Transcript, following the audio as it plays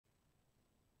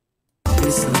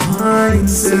It's the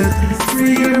mindset.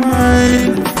 Free your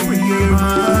mind. Free your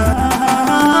mind.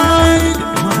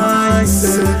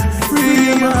 Mindset. Free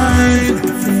your mind.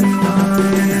 Free your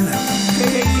mind.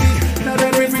 Hey, not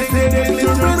everything is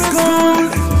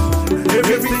gold.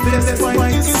 Everything that's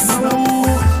white is snow.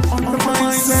 On the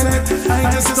mindset, I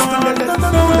just start.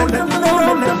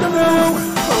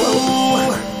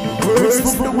 Oh, words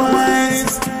from the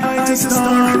wise. I just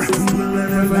start. We will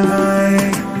never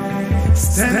lie.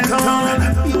 Stand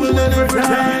tall, you will never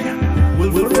die.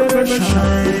 We'll forever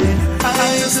shine.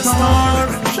 I just star,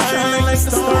 shine like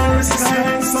stars.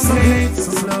 Some hate,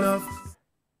 some love.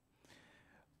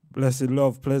 Blessed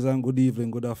love, pleasant good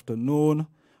evening, good afternoon.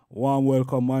 Warm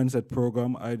welcome mindset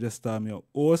program. I just am your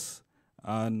host,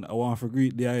 and I want to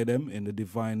greet the item in the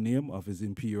divine name of His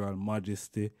Imperial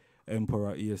Majesty,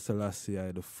 Emperor Haile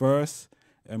Selassie the First,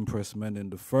 Empress Menen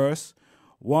the First.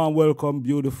 Warm welcome,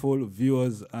 beautiful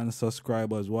viewers and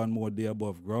subscribers, one more day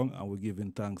above ground, and we're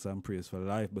giving thanks and praise for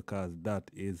life because that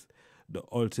is the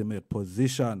ultimate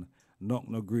position, not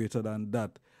no greater than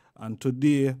that. And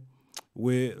today,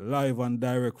 we're live and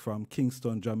direct from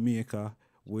Kingston, Jamaica,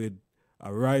 with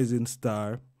a rising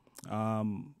star, a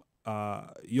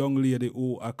young lady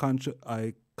who I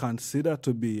consider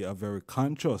to be a very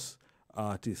conscious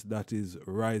artist that is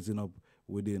rising up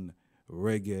within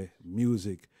reggae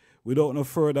music. Without no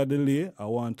further delay, I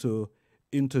want to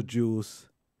introduce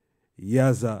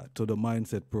Yeza to the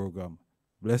Mindset program.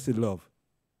 Blessed love.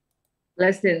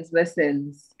 Blessings,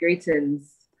 blessings,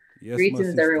 greetings. Yes,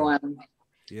 greetings, everyone.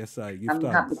 Yes, I give I'm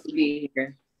thanks. happy to be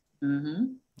here.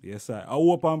 Yes, I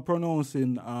hope I'm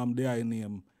pronouncing their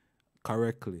name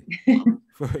correctly.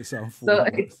 First and So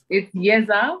foremost. it's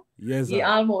Yeza. Yeza. You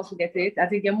almost get it. I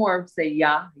think you more say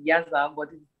Yeza, but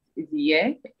it's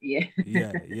yeah. Yeah.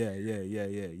 Yeah,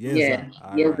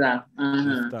 All Yeza.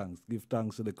 right. Give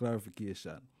thanks for the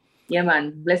clarification. Yeah,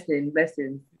 man. Blessings.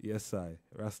 Yes, I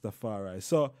Rastafari.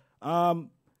 So,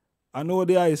 I know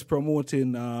the is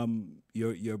promoting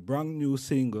your brand new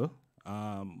single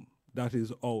that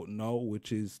is out now,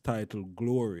 which is titled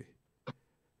Glory.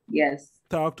 Yes.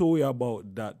 Talk to me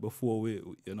about that before we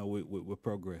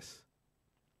progress.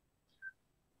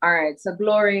 All right. So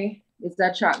Glory is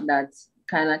a track that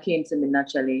kind of came to me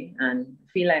naturally, and I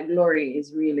feel like Glory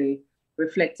is really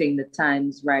reflecting the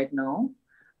times right now.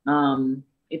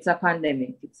 It's a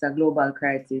pandemic. It's a global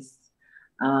crisis.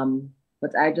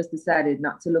 But I just decided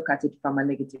not to look at it from a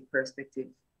negative perspective,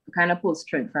 to kind of pull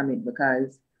strength from it,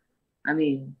 because, I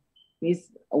mean,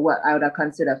 he's what I would have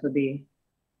considered to be,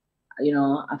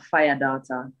 a fire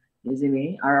daughter, you see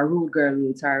me, or a rude girl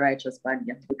roots, or a righteous bad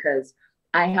girl, because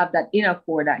I have that inner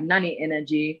core, that nanny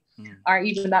energy, or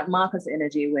even that Marcus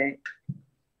energy, where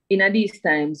in these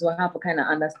times we have to kind of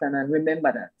understand and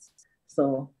remember that.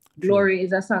 So Glory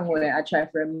is a song where I try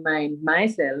to remind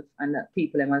myself and that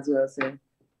people as well say,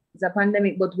 it's a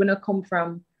pandemic, but we not come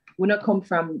from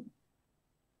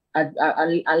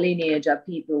a lineage of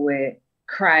people where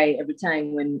cry every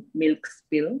time when milk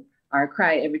spill, or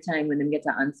cry every time when they get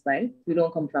an handspike. We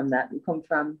don't come from that. We come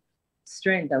from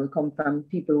strength, and we come from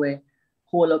people where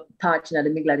hold up torch in the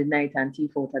middle of the night and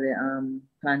thief out of the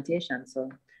plantation.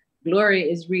 So Glory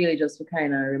is really just to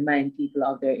kind of remind people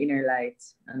of their inner light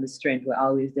and the strength we're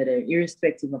always there,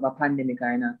 irrespective of a pandemic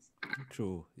or not.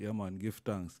 True. Yeah, man. Give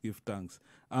thanks.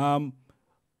 How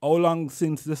long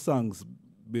since the song's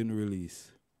been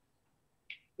released?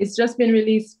 It's just been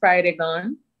released Friday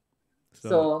gone.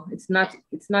 So it's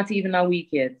not even a week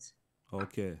yet.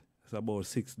 Okay. It's about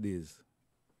 6 days.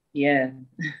 Yeah.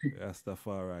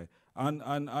 Rastafari.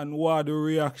 And what are the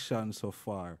reactions so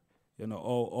far?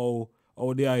 How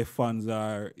the fans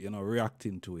are,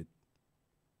 reacting to it.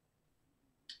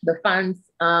 The fans,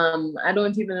 I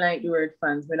don't even like the word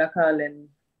fans. When I call them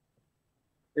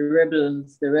the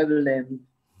rebels, the rebel them,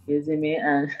 you see me?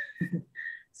 And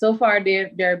so far they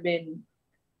have been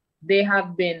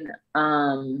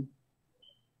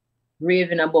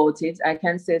raving about it. I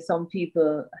can say some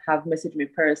people have messaged me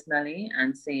personally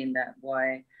and saying that,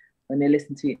 boy, when they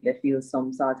listen to it, they feel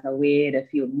some sort of way, they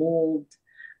feel moved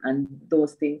and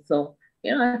those things. So,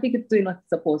 I think it's doing what it's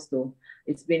supposed to.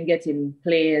 It's been getting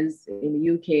plays in the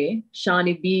UK.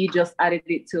 Shawnee B just added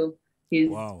it to his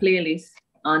playlist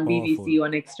on BBC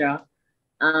One Extra.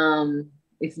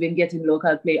 It's been getting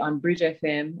local play on Bridge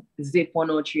FM, Zip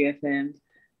 103 FM.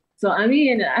 So, I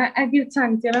mean, I give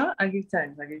thanks, I give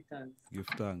thanks.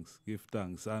 Give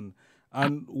thanks.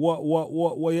 And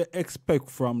what you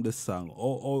expect from the song?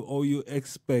 Or you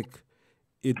expect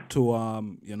it to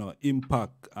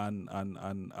impact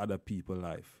on other people's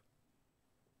life?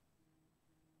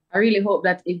 I really hope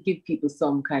that it gives people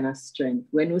some kind of strength.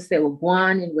 When we say we're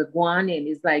going in,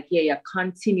 it's like, yeah, you're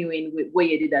continuing with what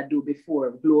you did do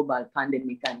before global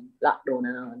pandemic and lockdown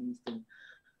and all these things.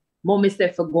 Mommy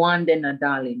said for go on then,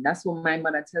 darling. That's what my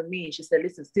mother told me. She said,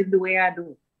 listen, still the way I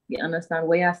do. You understand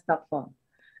where I stop for?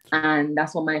 And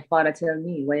that's what my father told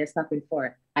me, where you stopping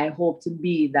for. I hope to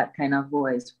be that kind of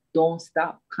voice. Don't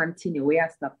stop, continue. Where I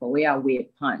stop for, where I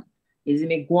wait upon. Is it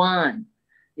me go on?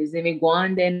 Is it me go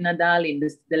on then, darling?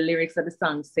 The lyrics of the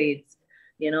song say it,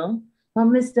 you know? Oh,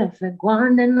 Mr. Go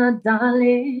on then,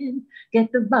 darling.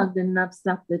 Get the bag, then up,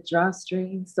 stop the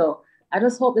drawstring. So I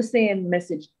just hope the same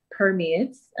message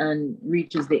permeates and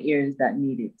reaches the ears that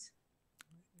need it.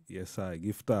 Yes, I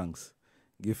give thanks.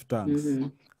 Give thanks. Mm-hmm.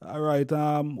 All right.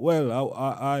 Well,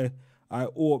 I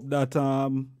hope that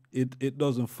it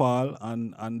doesn't fall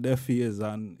on deaf ears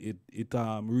and it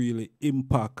really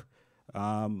impact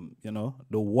you know,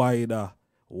 the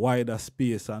wider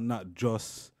space and not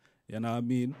just, you know what I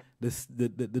mean,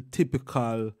 the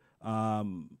typical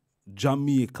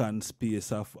Jamaican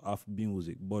space of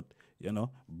music, but you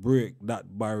know, break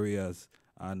that barriers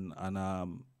and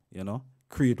you know,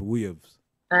 create waves.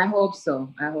 I hope so.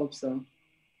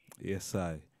 Yes,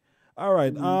 all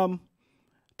right.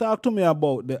 Talk to me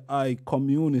about the I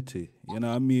community. You know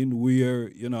what I mean? Where,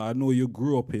 you know, I know you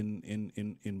grew up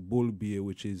in Bull Bay,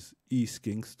 which is East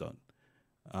Kingston.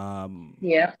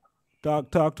 Yeah.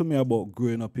 Talk to me about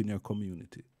growing up in your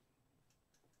community.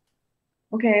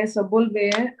 Okay, so Bull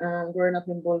Bay, growing up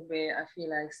in Bull Bay, I feel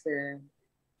like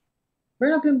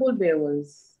growing up in Bull Bay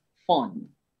was fun.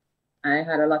 I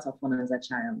had a lot of fun as a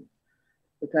child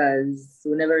because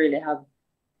we never really have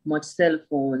much cell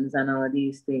phones and all of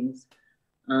these things.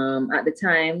 At the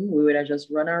time, we would have just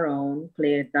run around,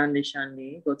 play dandy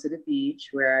shandy, go to the beach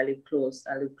where I live close.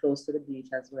 I live close to the beach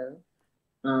as well.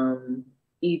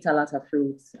 Eat a lot of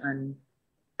fruits and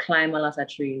climb a lot of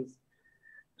trees.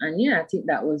 And yeah, I think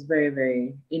that was very,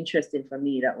 very interesting for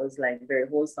me. That was like very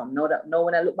wholesome. Now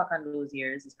when I look back on those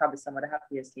years, it's probably some of the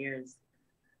happiest years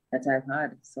that I've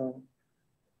had. So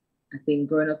I think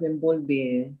growing up in Bull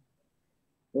Bay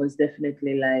was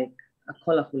definitely like a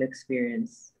colorful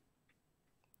experience.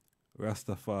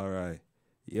 Rastafari,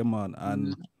 yeah, man,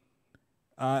 and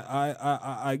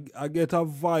I get a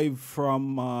vibe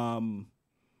from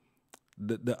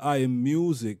the I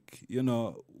music, you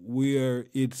know, where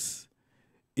it's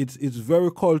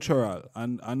very cultural,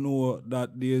 and I know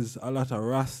that there's a lot of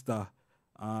Rasta,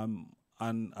 and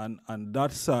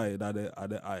that side of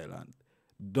the island.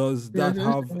 Does that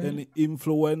have any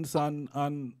influence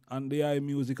on the I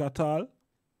music at all?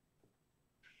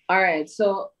 All right,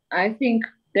 so I think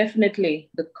definitely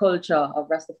the culture of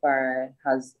Rastafari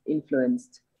has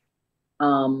influenced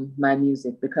my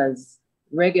music, because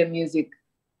reggae music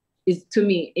is, to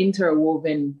me,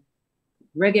 interwoven.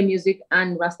 Reggae music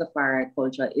and Rastafari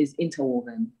culture is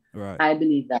interwoven. Right. I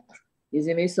believe that. You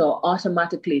see me? So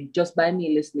automatically, just by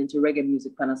me listening to reggae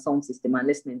music on a sound system and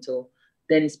listening to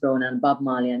Dennis Brown and Bob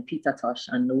Marley and Peter Tosh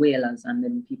and the Wailers and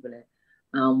then people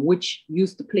which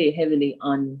used to play heavily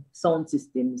on sound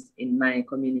systems in my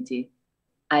community,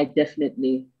 I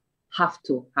definitely have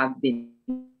to have been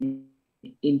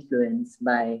influenced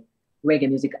by reggae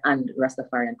music and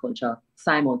Rastafarian culture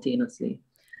simultaneously.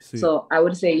 See. So I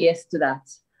would say yes to that.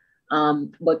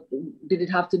 But did it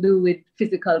have to do with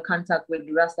physical contact with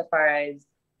Rastafaris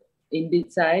in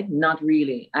this side? Not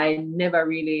really. I never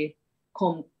really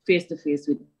come face to face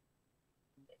with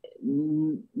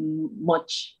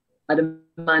much of the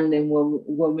man then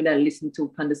when we listen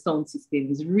to on the sound system.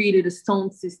 It's really the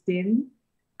sound system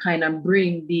kind of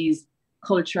bring these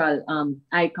cultural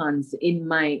icons in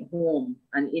my home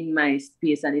and in my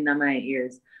space and in my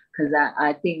ears. Because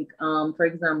I think, for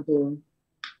example,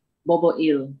 Bobo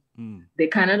Hill, they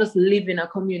kind of just live in a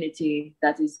community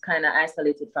that is kind of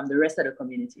isolated from the rest of the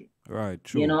community. Right,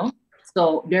 true. You know?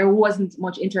 So there wasn't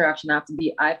much interaction. I have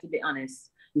to be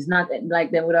honest. It's not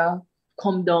like they would have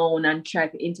come down and try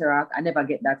to interact. I never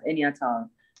get that any at all.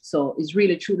 So it's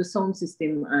really through the sound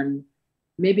system, and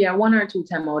maybe a one or two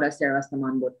time I would have said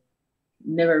Rastaman, but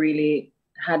never really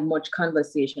had much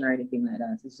conversation or anything like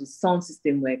that. It's just sound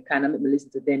system where kind of make me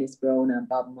listen to Dennis Brown and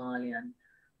Bob Marley and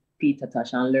Peter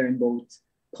Tosh and learn about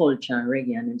culture and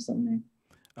reggae and something.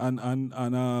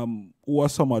 And what are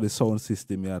some of the sound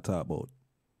system you talk about?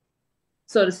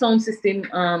 So the sound system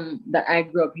that I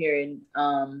grew up hearing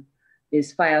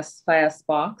is Fire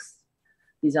Sparks.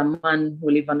 He's a man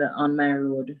who live on my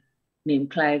road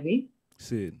named Clivey.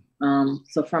 See.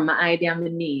 So from my idea on the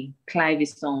knee, Clivey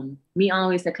sound. Me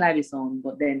always say Clivey sound,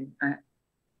 but then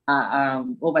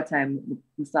over time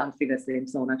we start to figure same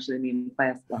sound actually mean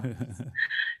Fire Sparks.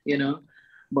 You know?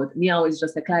 But me always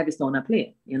just a Clivey sound I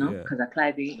play, you know, Yeah. because I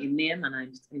Clivey in name and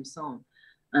I'm in sound.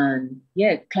 And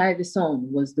yeah, Clivey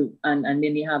sound was and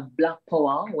then you have Black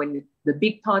Power. When the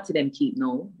big party them keep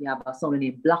now, you have a song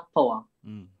named Black Power.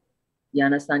 You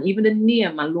understand? Even the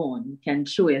name alone can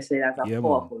show you say that's a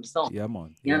powerful song. Yeah,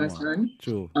 man. You understand?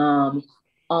 True.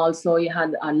 Also you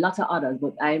had a lot of others,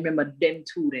 but I remember them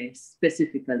two there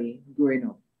specifically growing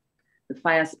up. The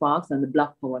Fire Sparks and the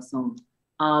Black Power song.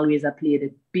 Always I play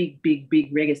the big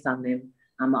reggae song them.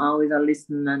 I'm always a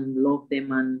listen and love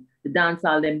them, and the dance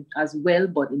all them as well,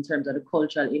 but in terms of the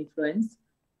cultural influence,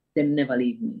 them never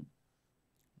leave me.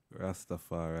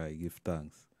 Rastafari, give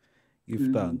thanks. Give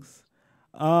thanks.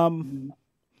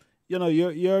 You know,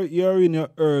 you're in your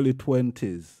early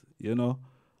 20s, you know.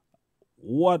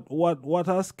 What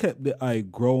has kept the eye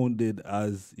grounded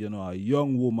as, you know, a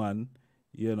young woman,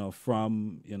 you know,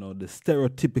 from, you know, the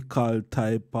stereotypical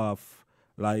type of,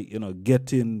 like, you know,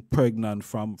 getting pregnant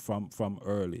from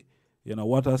early? You know,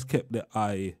 what has kept the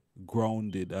eye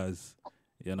grounded as,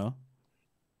 you know?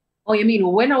 Oh, you mean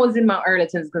when I was in my early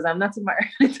 20s? Because I'm not in my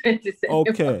early 20s anymore.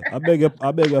 Okay, I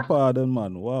beg your pardon,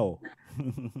 man. Wow.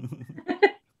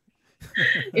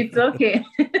 It's okay.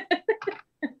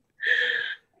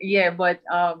 Yeah, but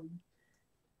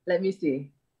let me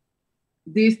see.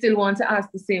 Do you still want to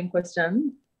ask the same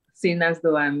question, seeing as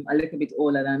though I'm a little bit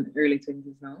older than early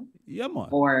 20s now? Yeah, man.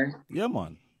 Or yeah,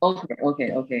 man.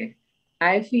 Okay.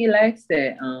 I feel like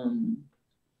say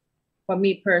for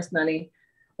me personally,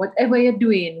 whatever you're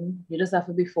doing, you just have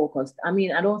to be focused. I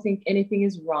mean, I don't think anything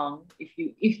is wrong if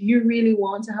you really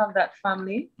want to have that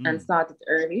family and start it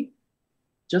early.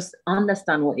 Just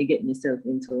understand what you're getting yourself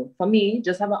into. For me,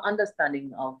 just have an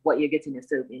understanding of what you're getting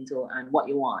yourself into and what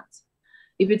you want.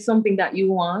 If it's something that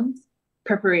you want,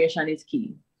 preparation is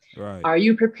key. Right. Are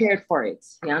you prepared for it?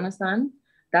 You understand?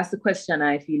 That's the question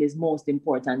I feel is most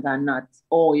important, and not,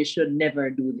 oh, you should never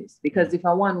do this. Because if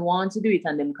one wants to do it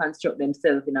and them construct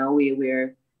themselves in a way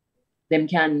where them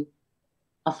can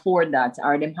afford that,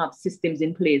 or them have systems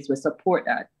in place that support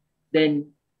that,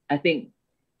 then I think,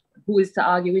 who is to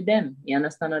argue with them? You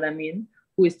understand what I mean?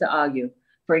 Who is to argue?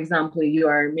 For example, you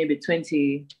are maybe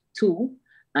 22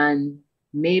 and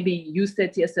maybe you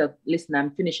said to yourself, listen,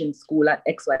 I'm finishing school at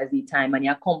XYZ time, and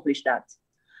you accomplish that.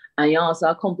 And you also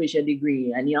accomplish a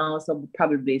degree, and you also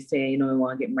probably say, you know, you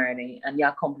want to get married, and you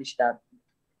accomplish that.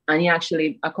 And you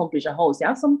actually accomplish a house. You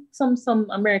have some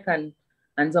American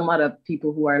and some other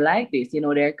people who are like this, you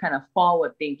know, they're kind of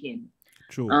forward thinking.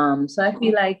 True. So I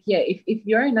feel like, yeah, if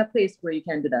you're in a place where you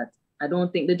can do that, I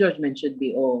don't think the judgment should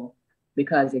be, oh,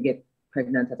 because you get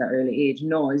pregnant at an early age.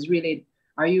 No, it's really,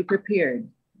 are you prepared?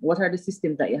 What are the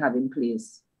systems that you have in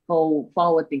place? How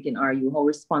forward thinking are you? How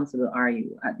responsible are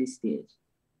you at this stage?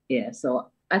 Yeah, so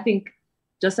I think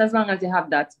just as long as you have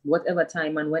that, whatever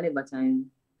time and whenever time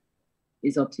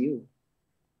is up to you.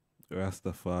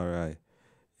 Rastafari.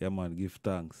 Yeah, man, give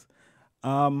thanks.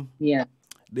 Yeah.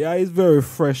 The eye is very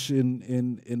fresh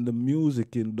in the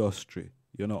music industry.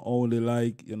 You know, only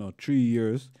like, you know, 3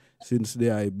 years since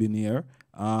the eye been here.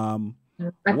 I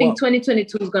think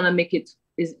 2022 is gonna make it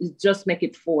is just make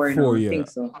it 4 now. years. I think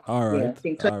so. All right. Yeah, I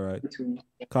think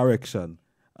 2022. Correction.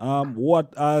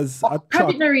 What has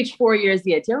probably not reach 4 years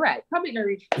yet. You're right. Probably not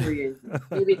reach 4 years.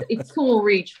 Maybe it soon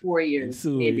reach 4 years.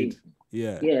 Maybe.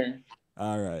 Yeah. Yeah.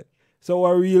 All right. So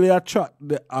what really attract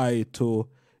the eye to,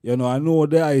 you know, I know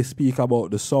the eye speak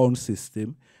about the sound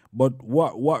system, but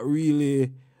what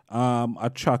really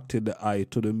attracted the eye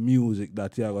to the music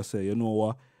that you gonna say, you know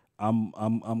what,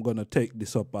 I'm gonna take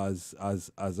this up as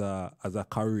a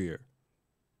career?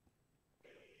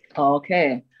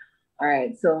 Okay. All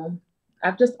right. So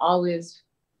I've just always,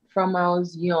 from I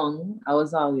was young, I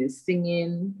was always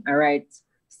singing. I write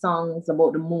songs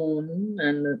about the moon,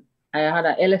 and I had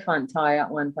an elephant toy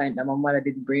at one point that my mother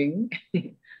did bring.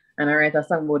 And I write a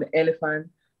song about the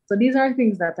elephant. So these are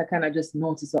things that I kind of just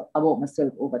noticed about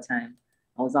myself over time.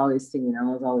 I was always singing, I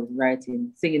was always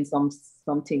writing, singing some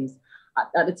things.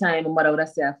 At the time, my mother would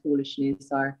say a foolishness,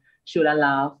 or should I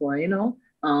laugh, or, you know,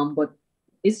 but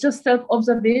it's just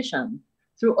self-observation.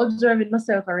 Through observing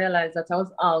myself, I realized that I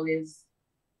was always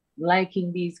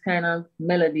liking these kind of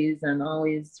melodies and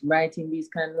always writing these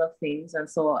kind of things. And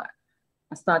so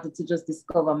I started to just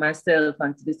discover myself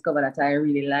and to discover that I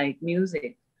really like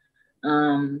music.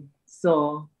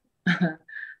 So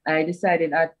I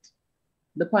decided at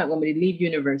the point when we leave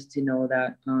university now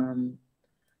that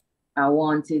I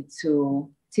wanted to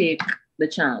take the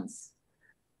chance.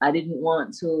 I didn't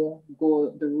want to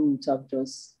go the route of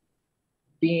just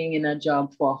being in a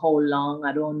job for how long,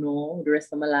 I don't know, the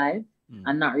rest of my life,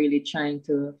 and not really trying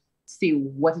to see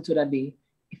what it would be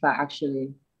if I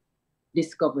actually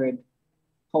discovered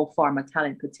how far my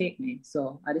talent could take me.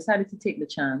 So I decided to take the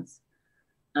chance,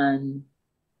 and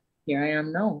here I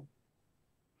am now.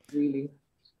 Really.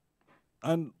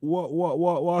 And what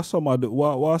are some of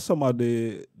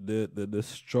the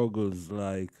struggles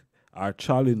like or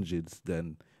challenges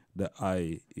then that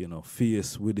I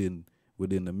face within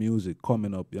the music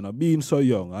coming up, being so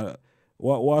young?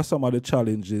 What are some of the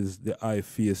challenges that I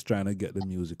face trying to get the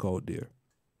music out there?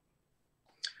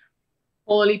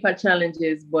 Whole heap of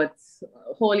challenges, but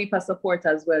whole heap of support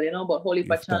as well, but whole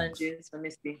heap of challenges. Let me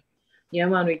see. Yeah,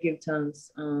 man, we give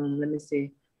thanks. Let me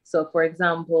see. So for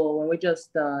example, when we just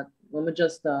start,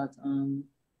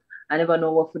 I never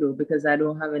know what to do because I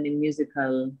don't have any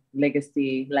musical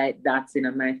legacy like that's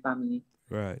in my family.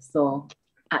 Right. So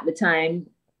at the time,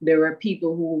 there were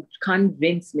people who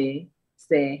convinced me,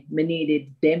 say, me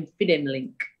needed them for them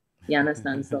link. You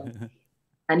understand? So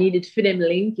I needed for them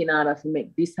link in order to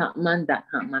make this happen and that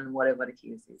happen and whatever the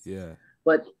case is. Yeah.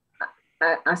 But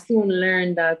I soon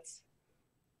learned that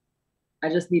I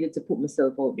just needed to put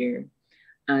myself out there.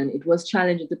 And it was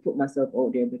challenging to put myself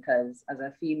out there because as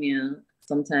a female,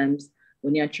 sometimes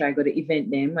when you try to go to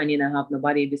event them and you don't have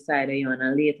nobody beside you on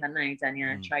a late at night and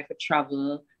you try to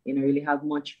travel, you don't really have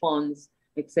much funds,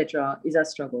 etc., is a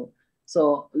struggle.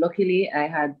 So luckily I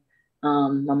had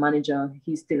my manager,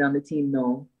 he's still on the team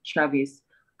now, Travis,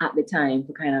 at the time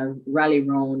to kind of rally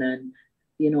around and,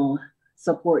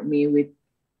 support me with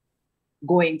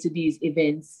going to these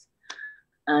events.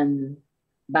 And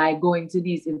by going to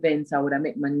these events, I would have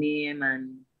made my name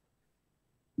and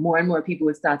more people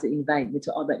would start to invite me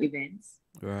to other events.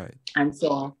 Right. And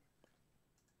so,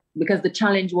 because the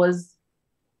challenge was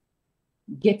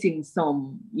getting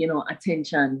some,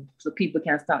 attention so people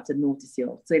can start to notice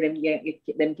you. So them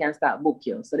can start book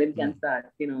you. So them can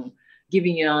start,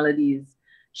 giving you all of these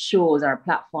shows or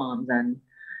platforms. And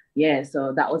yeah,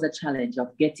 so that was a challenge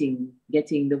of getting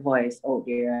the voice out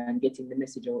there and getting the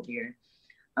message out there.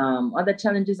 Other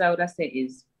challenges I would have said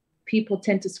is people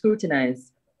tend to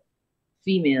scrutinize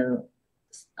female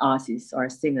artists or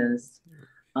singers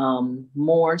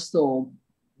more so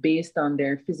based on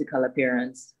their physical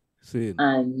appearance.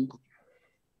 And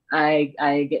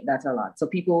I get that a lot. So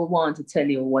people want to tell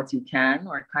you what you can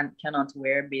or cannot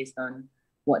wear based on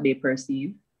what they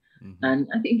perceive. Mm-hmm. And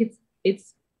I think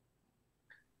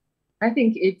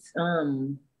it's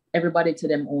everybody to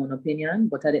their own opinion,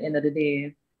 but at the end of the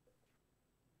day,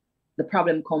 the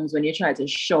problem comes when you try to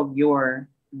shove your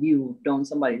view down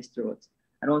somebody's throat.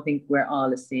 I don't think we're all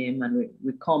the same and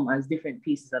we come as different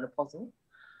pieces of the puzzle.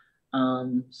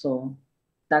 So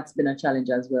that's been a challenge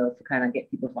as well to kind of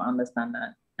get people to understand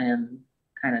that I am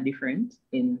kind of different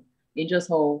in just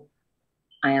how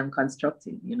I am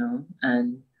constructed,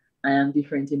 and I am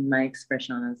different in my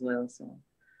expression as well. So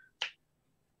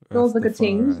those are the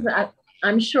things.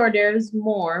 I'm sure there's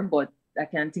more, but I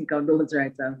can't think of those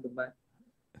right off the bat.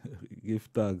 Give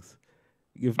thanks.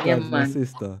 Give thanks, my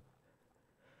sister.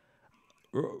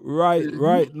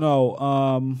 Right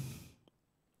now,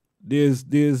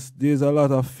 there's a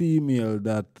lot of female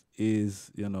that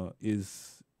is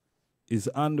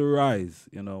on the rise,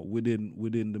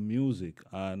 within the music,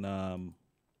 and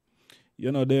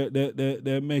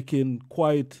they're making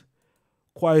quite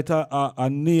a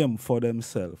name for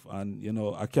themselves,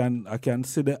 and I can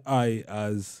see the I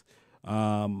as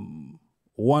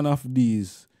one of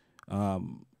these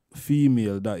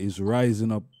female that is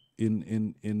rising up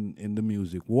in the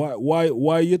music.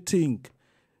 Why you think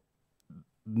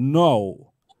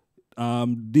now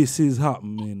this is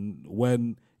happening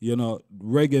when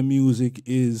reggae music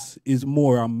is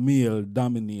more a male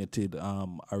dominated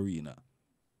arena?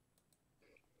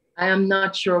 I am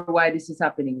not sure why this is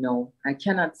happening now. I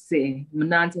cannot say. I'm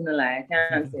not gonna lie. I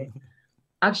cannot say.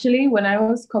 Actually, when I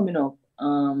was coming up,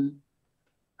 and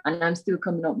I'm still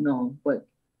coming up now, but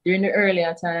during the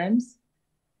earlier times,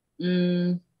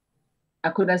 I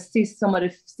could assist some of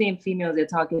the same females they're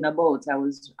talking about. I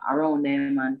was around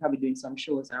them and probably doing some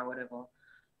shows or whatever.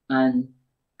 And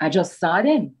I just saw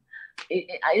them.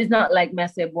 It's not like me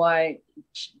say, boy,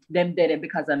 them did it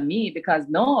because of me, because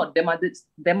no, some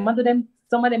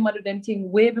of them do them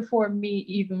thing way before me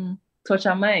even touch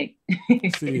a mic.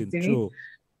 True.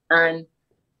 And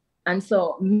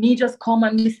so me just come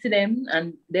and listen to them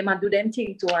and them do them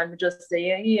thing too and just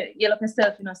say, yeah, yell up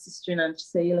yourself, sister, and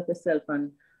say yell up yourself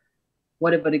and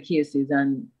whatever the case is.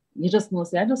 And you just know,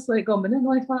 say, I just saw it come, but I don't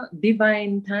know if a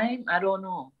divine time, I don't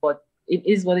know, but it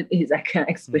is what it is. I can't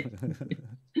explain.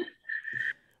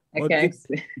 I can't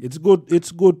explain. It's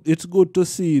good to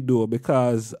see though,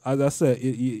 because as I said,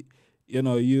 you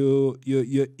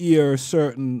hear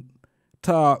certain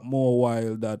talk more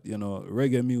while that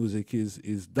reggae music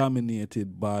is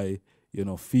dominated by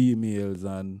females,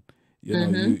 and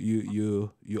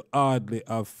you hardly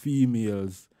have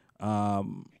females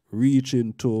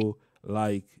reaching to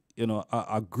like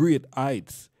a great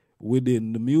heights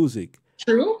within the music.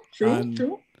 True.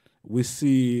 And we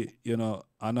see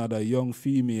another young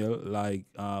female like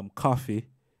Coffee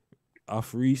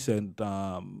of recent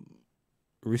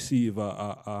receive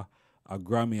a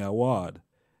Grammy award.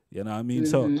 You know what I mean?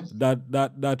 So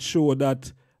that show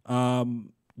that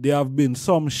there have been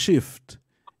some shift,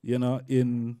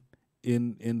 in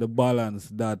the balance,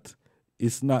 that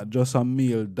it's not just a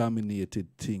male dominated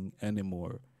thing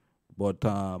anymore, but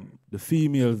the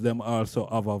females them also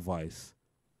have a voice.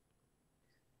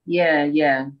 Yeah.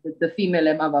 The female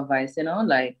them have a voice,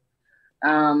 like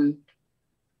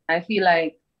I feel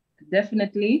like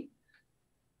definitely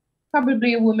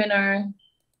probably women are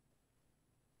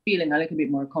feeling a little bit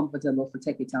more comfortable to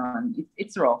take it on.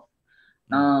 It's rough.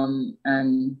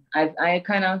 And I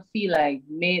kind of feel like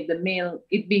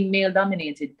it being male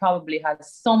dominated probably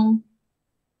has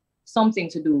something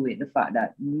to do with the fact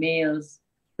that males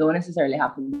don't necessarily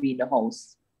have to be in the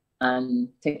house and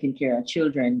taking care of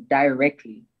children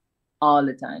directly all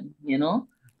the time,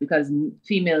 because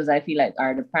females, I feel like,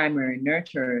 are the primary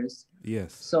nurturers.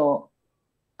 Yes. So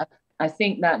I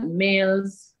think that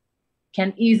males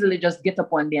can easily just get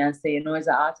up one day and say, it's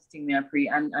an artist thing, me free,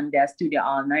 and they're studio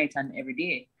all night and every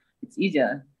day. It's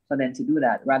easier for them to do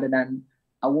that rather than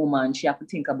a woman. She have to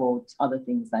think about other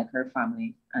things like her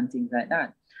family and things like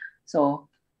that. So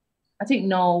I think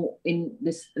now in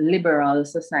this liberal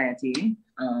society,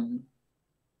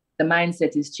 the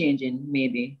mindset is changing,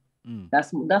 maybe. That's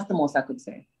the most I could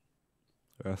say.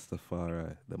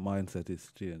 Rastafari, the mindset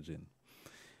is changing.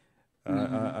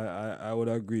 I would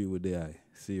agree with the eye,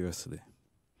 seriously.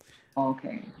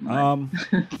 Okay.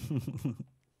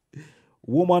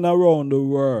 Woman around the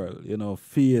world,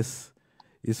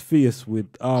 is faced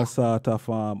with all sort of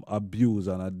abuse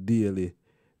on a daily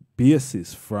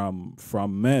basis from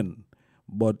men.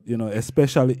 But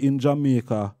especially in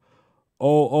Jamaica,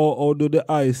 how do the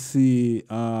eye see?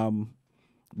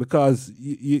 Because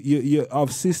you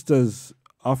have sisters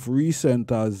of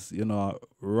recent as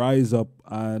rise up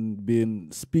and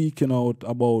been speaking out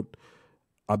about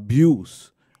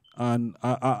abuse, and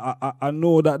I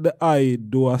know that the I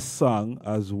do a song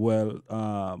as well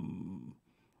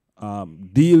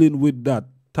dealing with that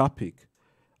topic.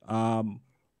 How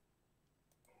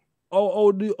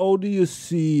do you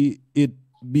see it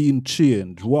being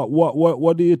changed?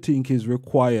 What do you think is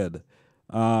required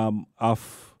of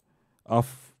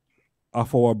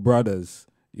our brothers,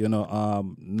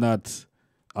 not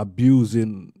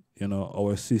abusing,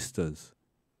 our sisters?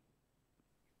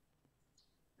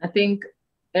 I think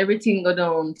everything go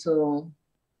down to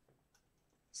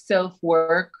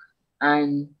self-work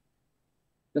and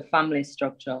the family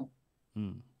structure.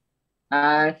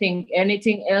 I think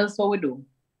anything else what we do,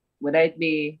 whether it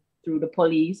be through the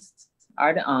police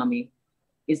or the army,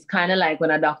 is kind of like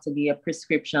when a doctor gives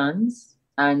prescriptions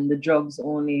and the drugs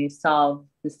only solve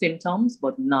the symptoms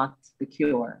but not the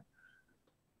cure.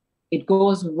 It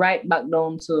goes right back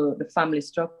down to the family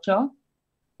structure,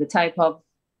 the type of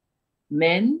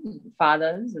men,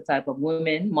 fathers, the type of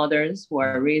women, mothers who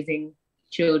are raising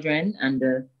children, and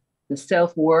the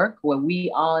self-work where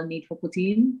we all need to put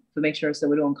in to make sure so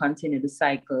we don't continue the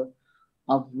cycle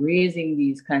of raising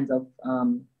these kinds of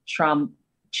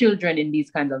children in these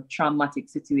kinds of traumatic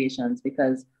situations,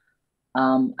 because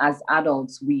as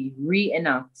adults, we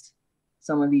reenact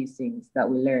some of these things that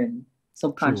we learn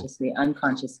subconsciously,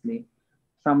 unconsciously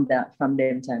from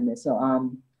them time.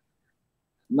 So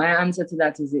my answer to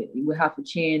that is we have to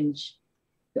change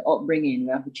the upbringing.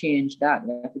 We have to change that.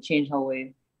 We have to change how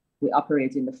we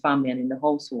operate in the family and in the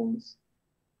households.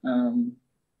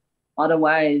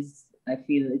 Otherwise, I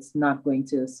feel it's not going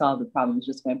to solve the problem. It's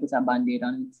just going to put a Band-Aid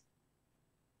on it.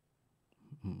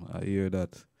 I hear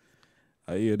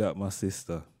that, my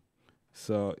sister.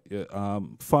 So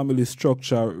family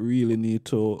structure really need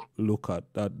to look at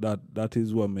that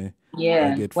is what me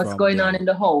get what's going on in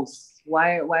the house.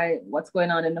 Why what's going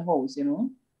on in the house,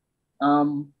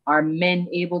 are men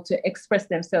able to express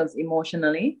themselves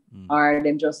emotionally, or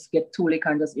them just get too lick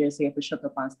and just hear say to shut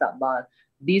up and stop ball?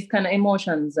 These kind of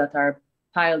emotions that are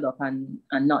piled up and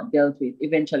not dealt with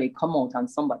eventually come out on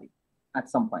somebody at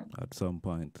some point.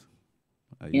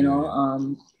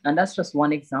 And that's just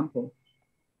one example.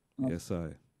 Yes,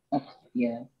 I.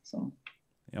 Yeah. So.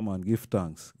 Yeah, man. Give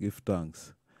thanks.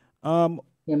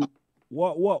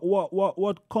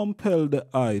 What compelled the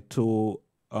I to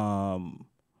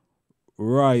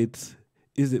write?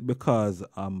 Is it because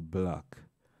I'm black?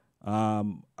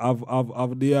 Have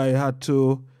the I had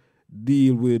to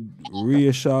deal with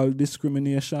racial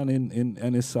discrimination in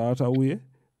any sort of way?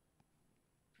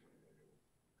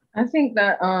 I think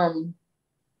that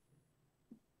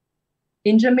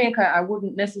in Jamaica, I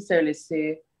wouldn't necessarily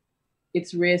say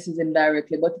it's racism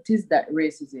directly, but it is that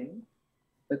racism,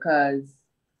 because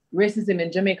racism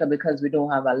in Jamaica, because we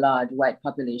don't have a large white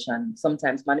population,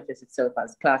 sometimes manifests itself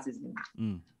as classism,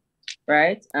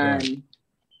 right? And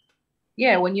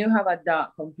yeah, when you have a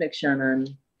dark complexion and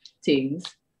things,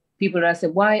 people that say,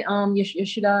 why you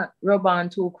should have rub on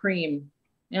too cream,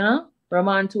 you know? Rub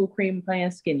on too cream for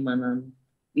your skin, man, and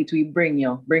it will bring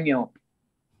you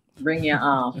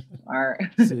off. Or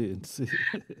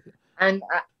and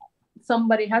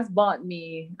somebody has bought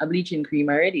me a bleaching cream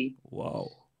already. Wow.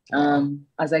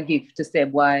 As a gift to say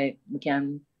why we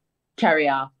can carry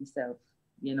off yourself,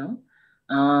 you know?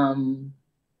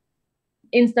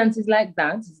 Instances like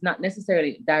that, it's not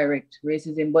necessarily direct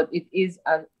racism, but it is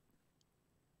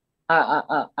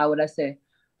I would say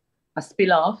a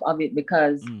spill off of it,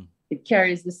 because it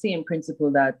carries the same principle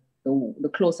that the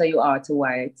closer you are to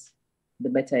white, the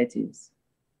better it is.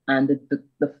 And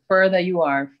the further you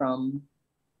are from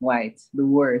white, the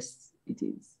worse it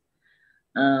is.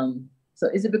 So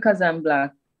is it because I'm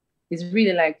Black? It's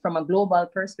really like from a global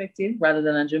perspective rather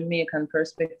than a Jamaican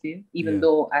perspective, even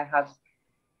though I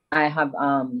have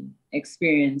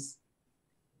experienced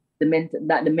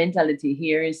that the mentality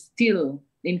here is still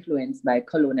influenced by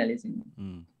colonialism,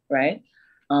 right?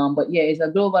 But yeah, it's a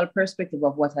global perspective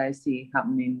of what I see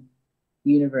happening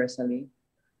universally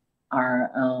or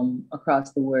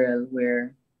across the world,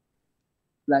 where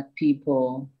Black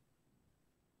people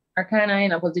are kind of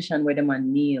in a position where they might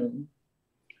kneel.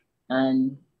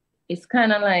 And it's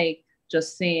kind of like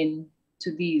just saying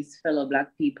to these fellow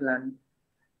Black people and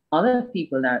other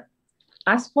people that,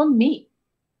 as for me,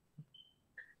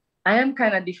 I am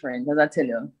kind of different, as I tell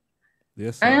you.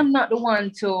 Yes, I am not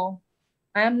going to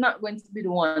be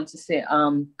the one to say,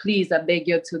 please, I beg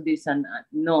you to this and that.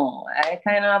 No, I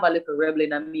kind of have a little rebel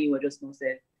in me who just know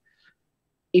say,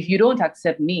 if you don't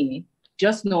accept me,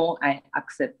 just know I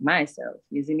accept myself,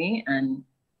 you see me? And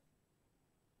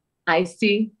I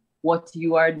see what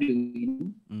you are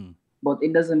doing, but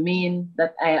it doesn't mean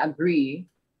that I agree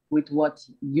with what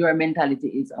your mentality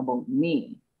is about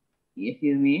me. You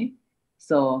feel me?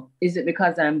 So is it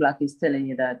because I'm Black is telling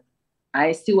you that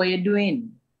I see what you're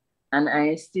doing, and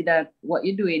I see that what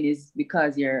you're doing is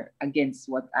because you're against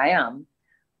what I am,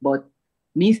 but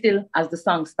me still, as the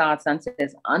song starts and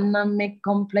says, Anna make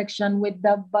complexion with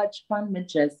the badge on my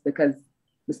chest, because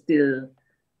we still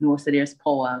know so there's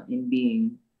power in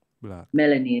being Black,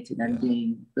 melanated and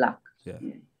being Black. Yeah.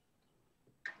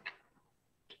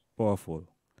 Powerful.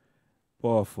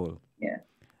 Yeah.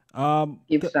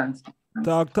 Give thanks.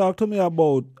 Talk to me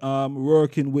about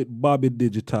working with Bobby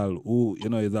Digital, who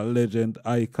is a legend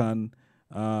icon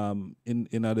in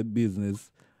the business.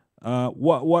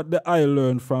 What did I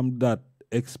learn from that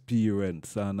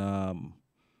experience, and how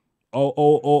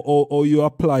you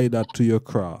apply that to your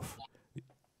craft?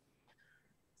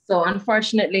 So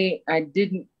unfortunately, I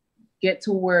didn't get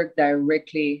to work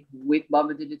directly with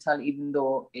Bobby Digital, even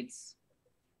though it's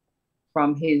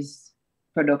from his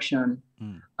production.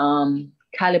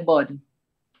 Calibod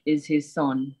is his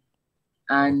son,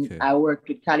 and I worked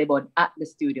with Calibod at the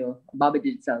studio, Bobby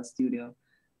Digital studio.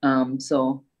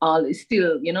 So all is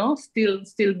still,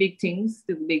 still big things,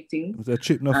 It's a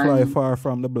chip no fly far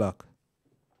from the block.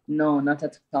 No, not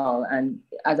at all. And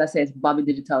as I said, Bobby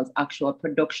Digital's actual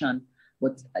production,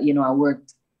 but I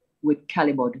worked with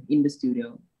Calibod in the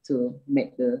studio to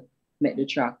make the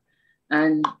track,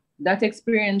 and that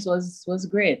experience was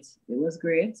great. It was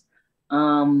great.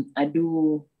 I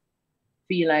do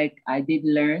feel like I did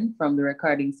learn from the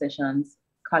recording sessions.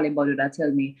 Calibod would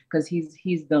tell me, because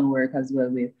he's done work as well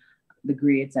with the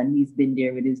greats, and he's been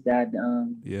there with his dad.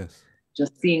 Yes.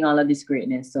 Just seeing all of this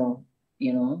greatness. So,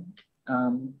 I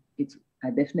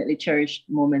definitely cherish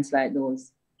moments like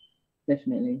those.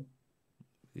 Definitely.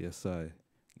 Yes, I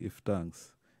give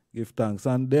thanks.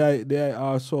 And they are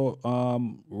also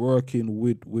working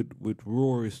with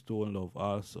Rory Stone Love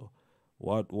also.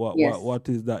 What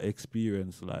is that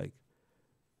experience like?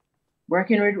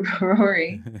 Working with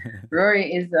Rory,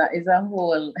 Rory is a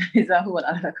whole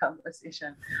other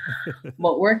conversation.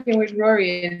 But working with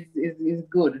Rory is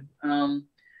good.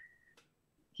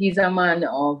 He's a man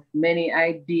of many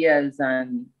ideas,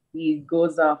 and he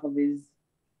goes off of his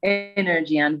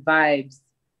energy and vibes,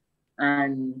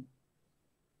 and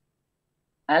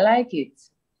I like it.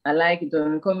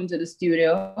 When we come into the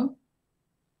studio,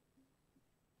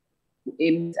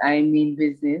 I mean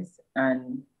business,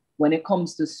 and when it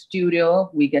comes to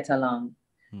studio, we get along.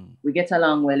 We get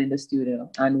along well in the studio,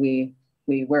 and we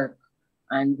work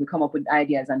and we come up with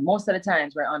ideas. And most of the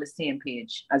times we're on the same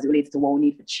page as it relates to what we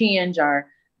need to change or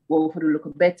what we do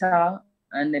look better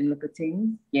and then look at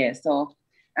things. Yeah. So,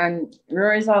 and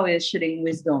Rory is always shedding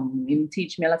wisdom. He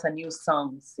teach me a lot of new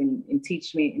songs and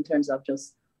teach me in terms of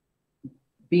just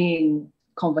being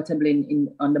comfortable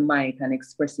on the mic and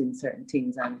expressing certain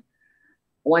things. And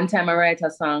one time I write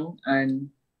a song and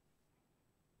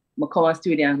I come to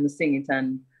studio and I sing it,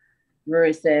 and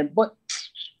Rory said, but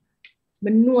I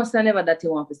know I never that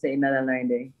you want to say another line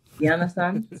there. You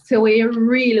understand? Say what you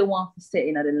really want to say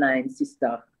in another line,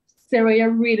 sister. Say what you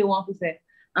really want to say.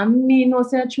 And me no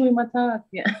say I chew my talk.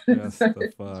 Yeah.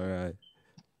 Rastafari.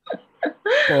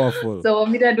 Powerful. So what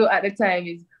me that do at the time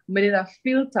is me did a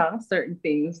filter certain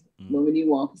things when we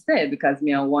want to say, because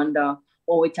me I wonder,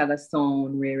 oh, it has a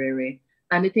sound, re.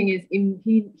 And the thing is,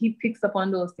 he picks up on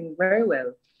those things very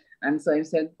well. And so he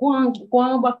said, go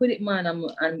on back with it, man. And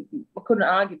I couldn't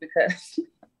argue because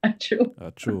I true.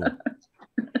 True.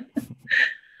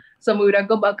 So we would have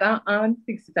go back and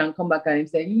fix it and come back and he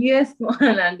said, yes,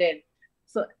 man. And then,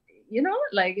 so, you know,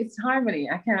 like it's harmony.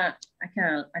 I can't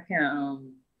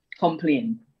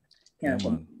complain. Yeah,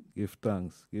 man. Give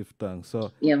thanks.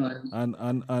 So yeah, man.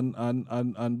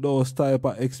 And those type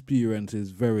of experiences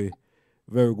very,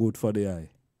 very good for the eye.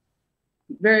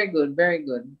 Very good.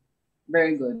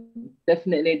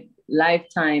 Definitely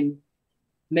lifetime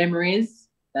memories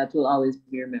that will always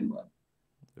be remembered.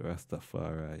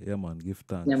 Rastafari. Yeah, man. Give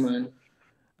thanks. Yeah, man.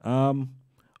 How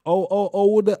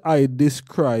would I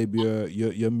describe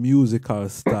your musical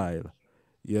style,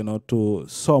 you know, to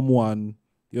someone,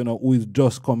 you know, who is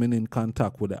just coming in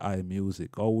contact with the eye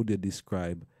music? How would you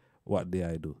describe what the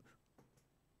eye do?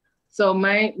 So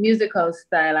my musical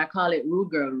style, I call it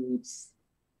Rude Girl Roots.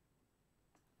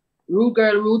 Rude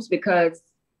Girl Roots because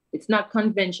it's not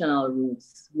conventional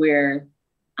roots where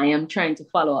I am trying to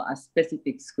follow a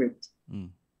specific script.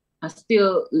 I'm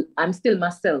still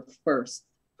myself first.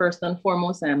 First and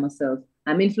foremost, I am myself.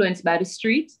 I'm influenced by the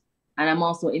street and I'm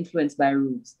also influenced by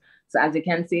roots. So as you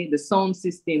can see, the sound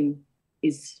system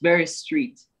is very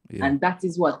street. Yeah. And that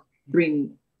is what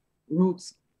brings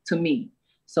roots to me.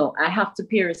 So I have to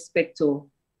pay respect to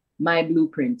my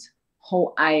blueprint,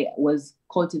 how I was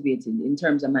cultivated in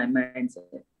terms of my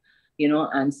mindset, you know.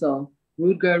 And so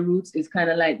Rude Girl Roots is kind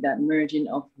of like that merging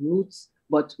of roots,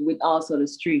 but with also the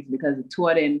streets, because the two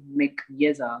of them make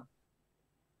Yeza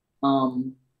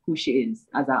who she is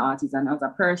as an artist and as a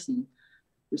person.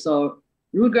 So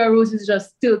Rude Girl Roots is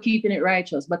just still keeping it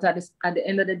righteous, but at the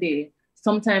end of the day,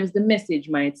 sometimes the message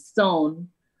might sound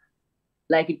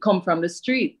like it come from the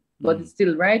street, but it's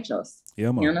still righteous.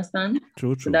 Yeah, man. You understand?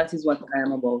 True. So that is what I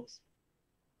am about.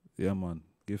 Yeah, man.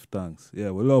 Give thanks.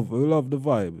 Yeah, we love the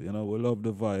vibe. You know, we love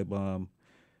the vibe.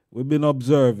 We've been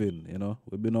observing. You know,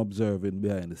 we've been observing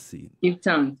behind the scene. Give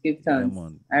thanks. Yeah,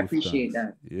 man. I appreciate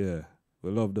that. Yeah,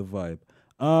 we love the vibe.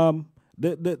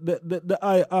 The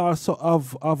I also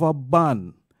have a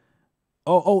band.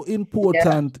 How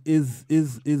important is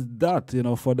that, you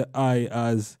know, for the eye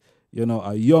as, you know,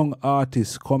 a young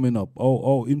artist coming up?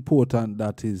 How important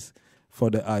that is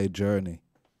for the eye journey,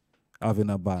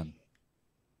 having a band?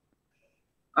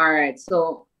 All right,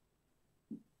 so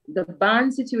the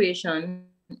band situation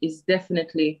is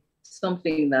definitely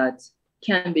something that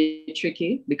can be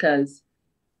tricky because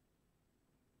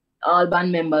all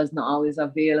band members not always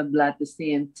available at the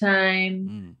same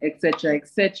time, etc.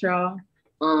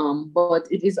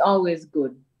 But it is always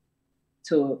good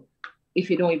to, if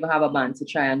you don't even have a band, to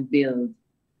try and build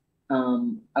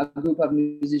a group of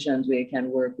musicians where you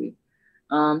can work with.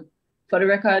 For the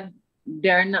record,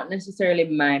 they're not necessarily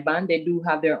my band. They do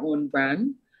have their own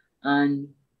brand and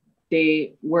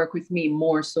they work with me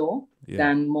more so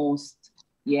than most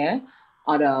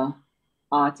other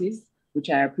artists, which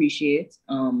I appreciate.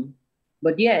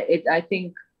 But yeah, I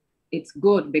think it's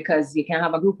good because you can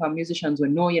have a group of musicians who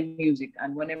know your music,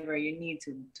 and whenever you need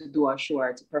to do a show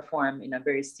or to perform in a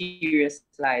very serious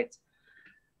light,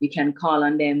 you can call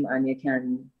on them and you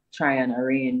can try and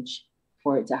arrange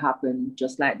for it to happen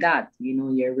just like that. You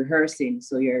know, you're rehearsing,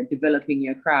 so you're developing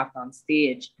your craft on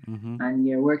stage and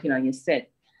you're working on your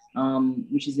set,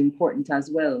 which is important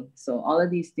as well. So all of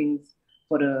these things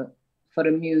for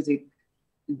the music,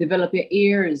 develop your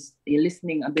ears, your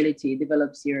listening ability,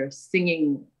 develops your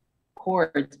singing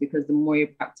chords, because the more you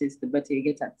practice, the better you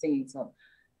get at singing. So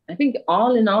I think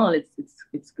all in all,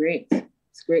 it's great.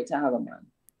 It's great to have a band.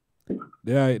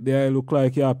 They look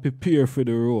like you are prepared for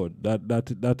the road.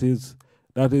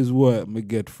 That is what me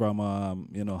get from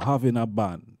you know, having a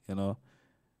band. You know,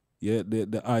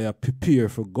 the eye are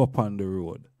prepared for go up on the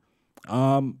road.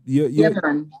 Man.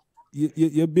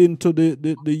 you've been to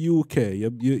the UK.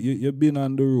 You've been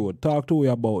on the road. Talk to me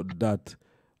about that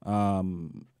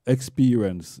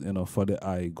experience, for the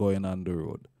eye going on the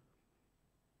road.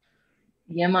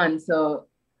 Yeah, man. So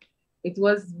it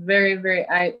was very, very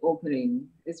eye-opening.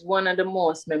 It's one of the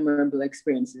most memorable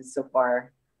experiences so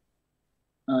far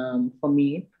for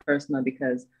me personally,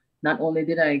 because not only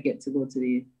did I get to go to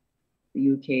the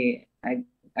UK,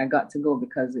 I got to go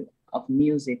because of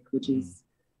music, which is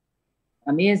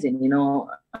amazing,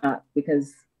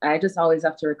 because I just always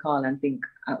have to recall and think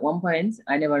at one point,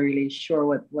 I never really sure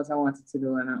what I wanted to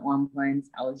do. And at one point,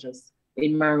 I was just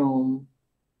in my room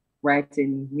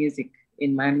writing music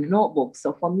in my notebook.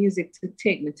 So for music to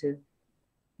take me to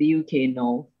the UK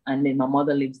now, and then my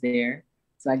mother lives there,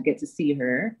 so I get to see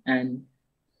her, and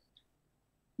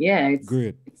yeah,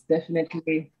 it's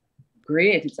definitely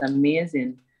great. It's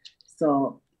amazing.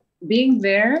 So being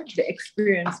there, the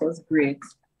experience was great.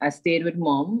 I stayed with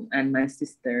mom and my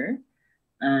sister,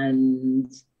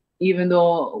 and even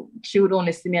though she would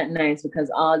only see me at night,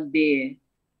 because all day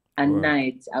and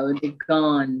night I would be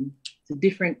gone to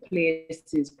different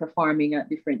places, performing at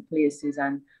different places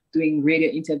and doing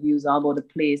radio interviews all about the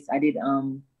place. I did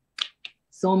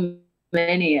so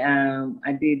many.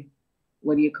 I did,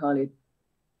 what do you call it?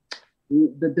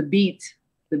 The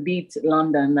beat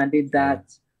London. I did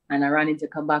that, and I ran into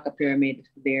Kabaka Pyramid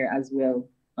there as well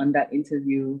on that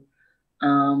interview.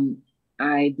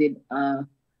 I did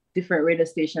different radio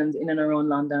stations in and around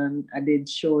London. I did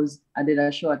shows. I did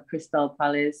a show at Crystal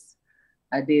Palace.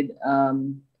 I did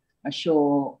a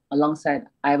show alongside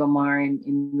Iva Mar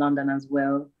in London as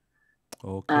well.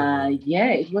 Okay.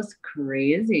 Yeah, it was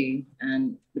crazy.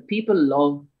 And the people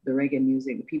love the reggae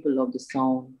music. The people love the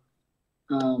song.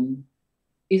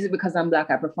 Is it because I'm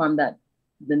Black? I performed that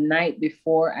the night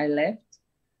before I left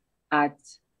at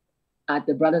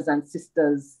the Brothers and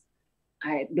Sisters.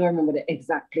 I don't remember the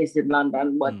exact place in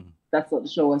London, but that's what the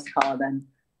show was called. And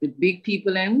the big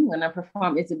people in, when I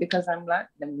perform, is it because I'm Black?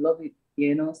 They love it,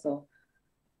 So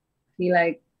I feel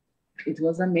like it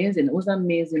was amazing. It was an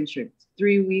amazing trip.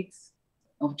 3 weeks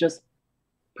of just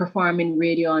performing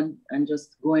radio and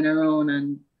just going around,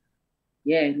 and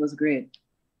yeah, it was great.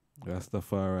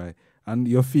 Rastafari. And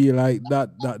you feel like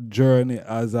that journey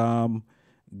has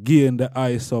gained the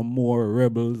eye some more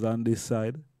rebels on this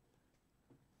side?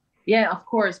 Yeah, of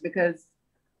course, because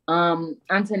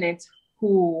Antoinette,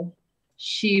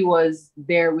 she was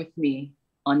there with me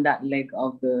on that leg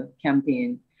of the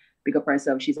campaign. Pick up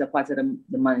herself, she's a part of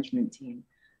the management team.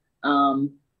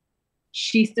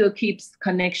 She still keeps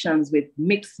connections with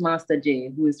Mixmaster J,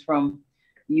 who is from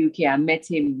the UK. I met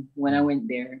him when I went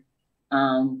there.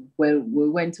 Where we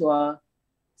went to a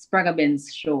Spragga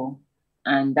Benz show,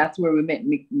 and that's where we met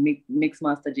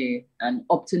Mixmaster J. And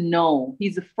up to now,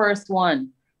 he's the first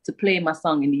one to play my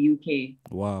song in the UK.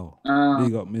 Wow.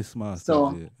 Big up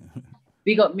Mixmaster J.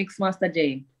 Big up Mixmaster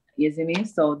J. You see me?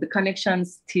 So the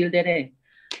connection's still there.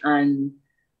 And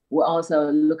we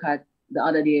also look at the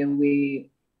other day, we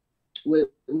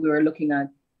were looking at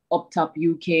Up Top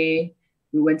UK.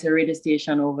 We went to a radio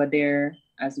station over there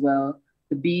as well.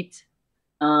 The Beat.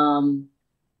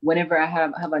 Whenever I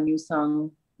have a new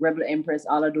song, Rebel Empress,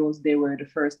 all of those, they were the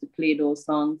first to play those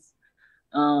songs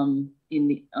in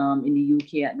the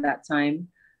UK at that time.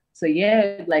 So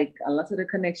yeah, like a lot of the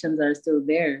connections are still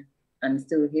there and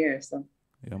still here. So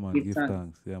yeah, man, give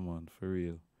thanks. Yeah, man, for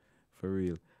real.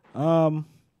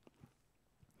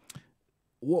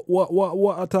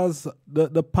 What has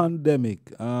the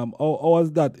pandemic? How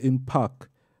has that impact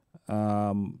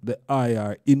the eye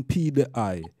or impede the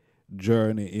eye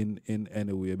journey in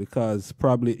any way? Because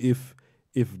probably if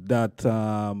that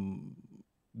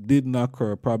didn't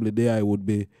occur, probably the eye would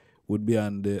be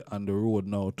on the road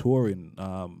now touring,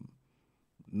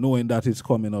 knowing that it's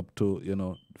coming up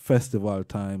to festival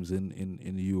times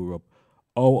in Europe.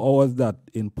 How has that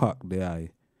impact the eye,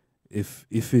 if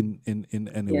in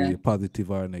any way, positive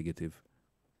or negative?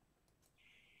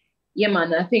 Yeah,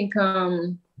 man, I think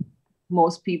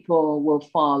most people will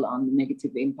fall on the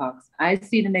negative impacts. I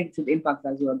see the negative impacts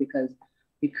as well because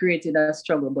it created a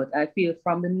struggle, but I feel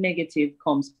from the negative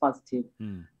comes positive.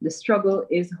 The struggle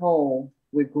is how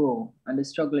we grow, and the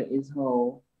struggle is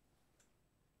how,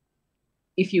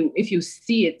 if you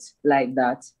see it like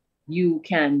that, you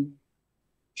can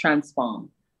transform.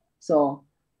 So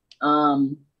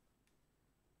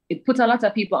it put a lot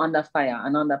of people under fire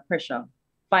and under pressure.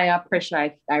 Fire,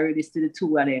 pressure, I really see the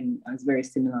two of them as very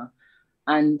similar.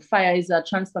 And fire is a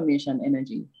transformation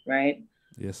energy, right?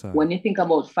 Yes, sir. When you think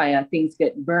about fire, things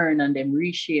get burned and then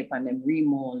reshape and then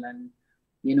remold and,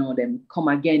 them come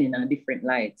again in a different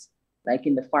light, like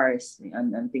in the forest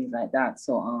and things like that.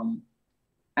 So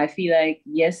I feel like,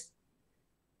 yes,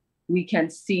 we can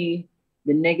see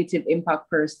the negative impact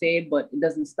per se, but it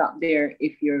doesn't stop there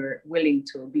if you're willing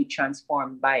to be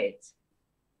transformed by it.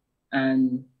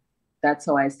 And that's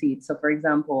how I see it. So, for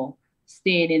example,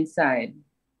 staying inside,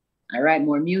 I write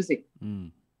more music.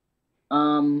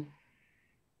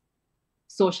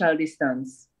 Social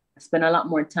distance, I spend a lot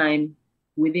more time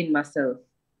within myself,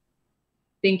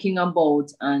 thinking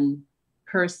about and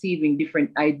perceiving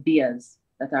different ideas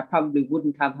that I probably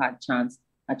wouldn't have had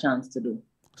a chance to do.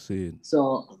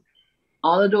 So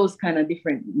all of those kind of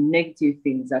different negative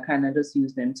things, I kind of just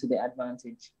use them to the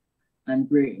advantage and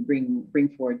bring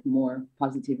forth more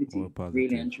positivity,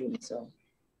 really and truly. So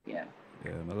yeah.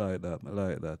 Yeah, I like that. I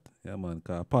like that. Yeah, man.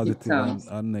 Cause positive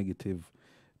and negative,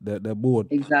 they're both.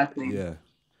 Exactly. Yeah.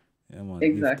 Yeah, man.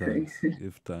 Exactly.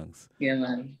 Give thanks. Yeah,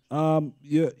 man.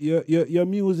 Your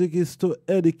music is to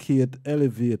educate,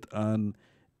 elevate, and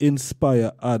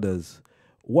inspire others.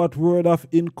 What word of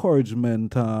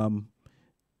encouragement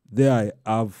there I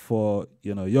have for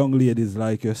young ladies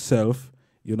like yourself,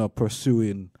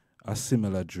 pursuing a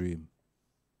similar dream?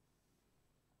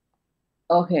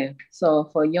 Okay, so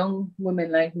for young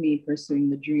women like me pursuing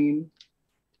the dream,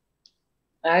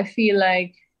 I feel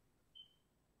like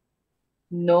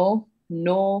know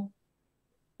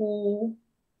who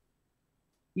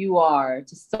you are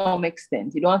to some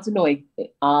extent. You don't have to know it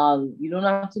all. You don't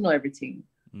have to know everything,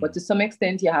 but to some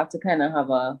extent, you have to kind of have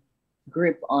a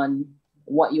grip on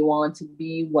what you want to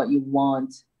be, what you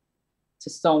want to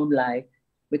sound like.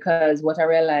 Because what I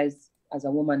realized as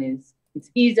a woman is it's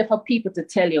easier for people to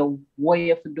tell you what you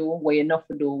have to do, what you're not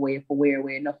to do, what you have to wear,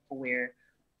 what you're not to wear,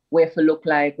 what you have to look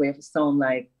like, what you have to sound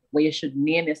like, what you should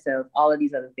name yourself, all of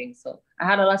these other things. So I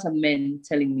had a lot of men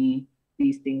telling me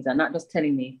these things, and not just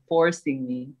telling me,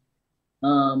 forcing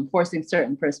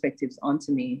certain perspectives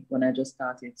onto me when I just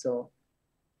started. So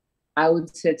I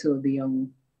would say to the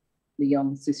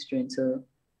young sister to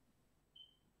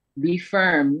be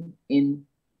firm in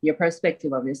your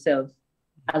perspective of yourself,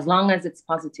 as long as it's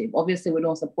positive. Obviously, we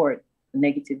don't support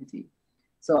negativity.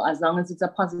 So as long as it's a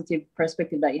positive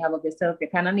perspective that you have of yourself, you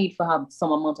kind of need to have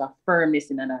some amount of firmness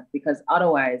in that, because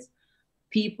otherwise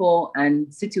people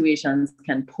and situations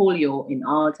can pull you in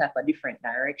all type of different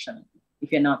directions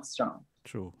if you're not strong.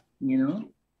 True.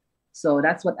 So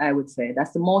that's what I would say.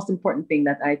 That's the most important thing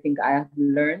that I think I have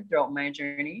learned throughout my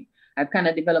journey. I've kind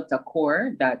of developed a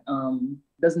core that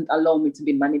doesn't allow me to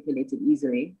be manipulated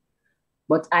easily.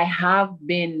 But I have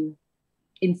been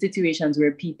in situations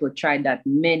where people tried that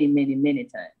many, many, many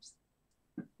times.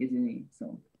 Isn't it?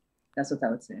 So that's what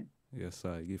I would say. Yes,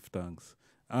 I give thanks.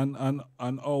 And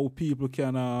how people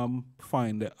can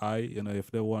find the eye,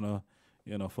 if they wanna,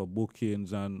 for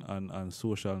bookings and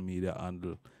social media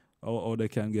handle, how they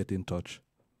can get in touch.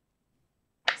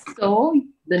 So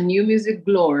the new music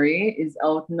Glory is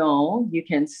out now. You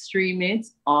can stream it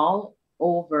all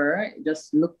over.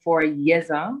 Just look for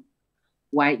Yeza,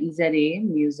 Yeza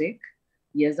Music,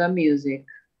 Yeza Music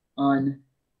on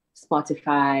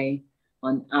Spotify,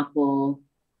 on Apple,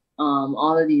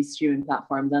 all of these streaming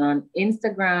platforms. And on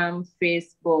Instagram,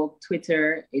 Facebook,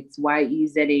 Twitter, it's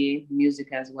Yeza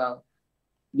Music as well.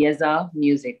 Yeza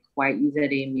Music,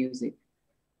 Yeza Music.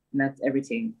 And that's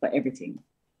everything for everything.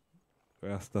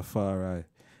 Rastafari.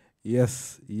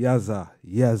 Yes, Yeza.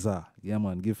 Yeah,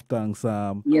 man. Give thanks,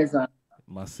 Yeza,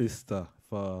 my sister,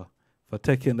 for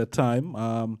taking the time.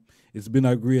 It's been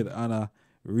a great honor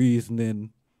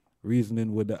reasoning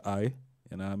with the eye.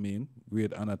 You know what I mean?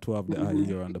 Great honor to have the eye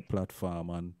here on the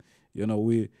platform. And,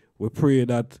 we pray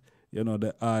that,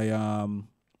 the eye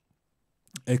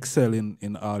excel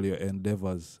in all your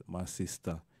endeavors, my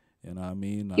sister. You know what I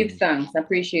mean? And give thanks.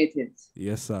 Appreciate it.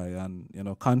 yes, and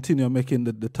continue making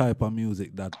the type of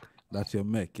music that you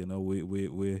make.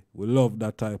 We love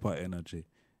that type of energy.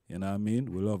 You know what I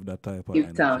mean? We love that type of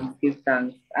energy. Give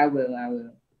thanks. I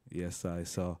will. Yes,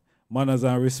 so manners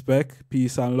and respect,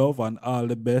 peace and love, and all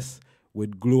the best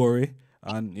with Glory.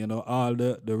 And all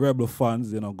the rebel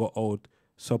fans, go out,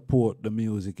 support the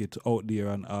music. It's out there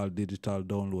on all digital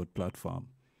download platform.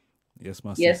 Yes,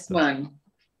 my sister. Yes, man.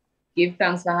 Give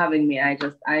thanks for having me. I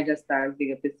just started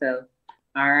big up yourself.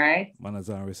 All right. Manners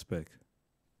and respect.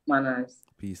 Manners.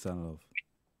 Peace and love.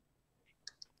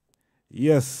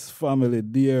 Yes, family,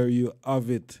 there you have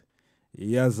it.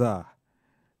 Yeza.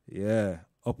 Yeah,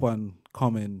 up and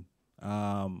coming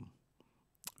reggae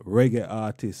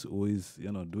artist who is,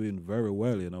 doing very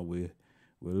well. We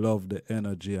love the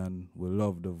energy and we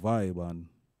love the vibe, and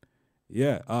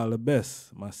yeah, all the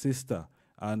best, my sister.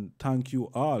 And thank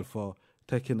you all for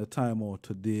taking the time out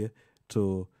today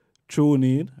to tune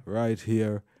in right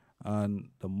here on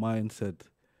the Mindset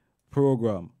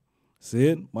program. See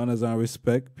it? Manners and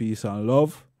respect, peace and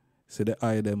love. See the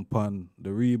eye them pan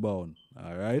the rebound.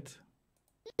 Alright?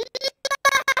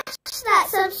 Smash that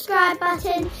subscribe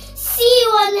button. See you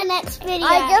on the next video.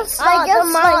 I just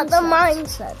got the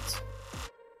mindset.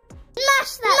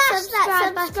 Smash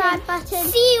that subscribe button.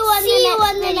 See you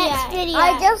on the next video.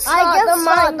 I just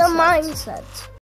got the mindset.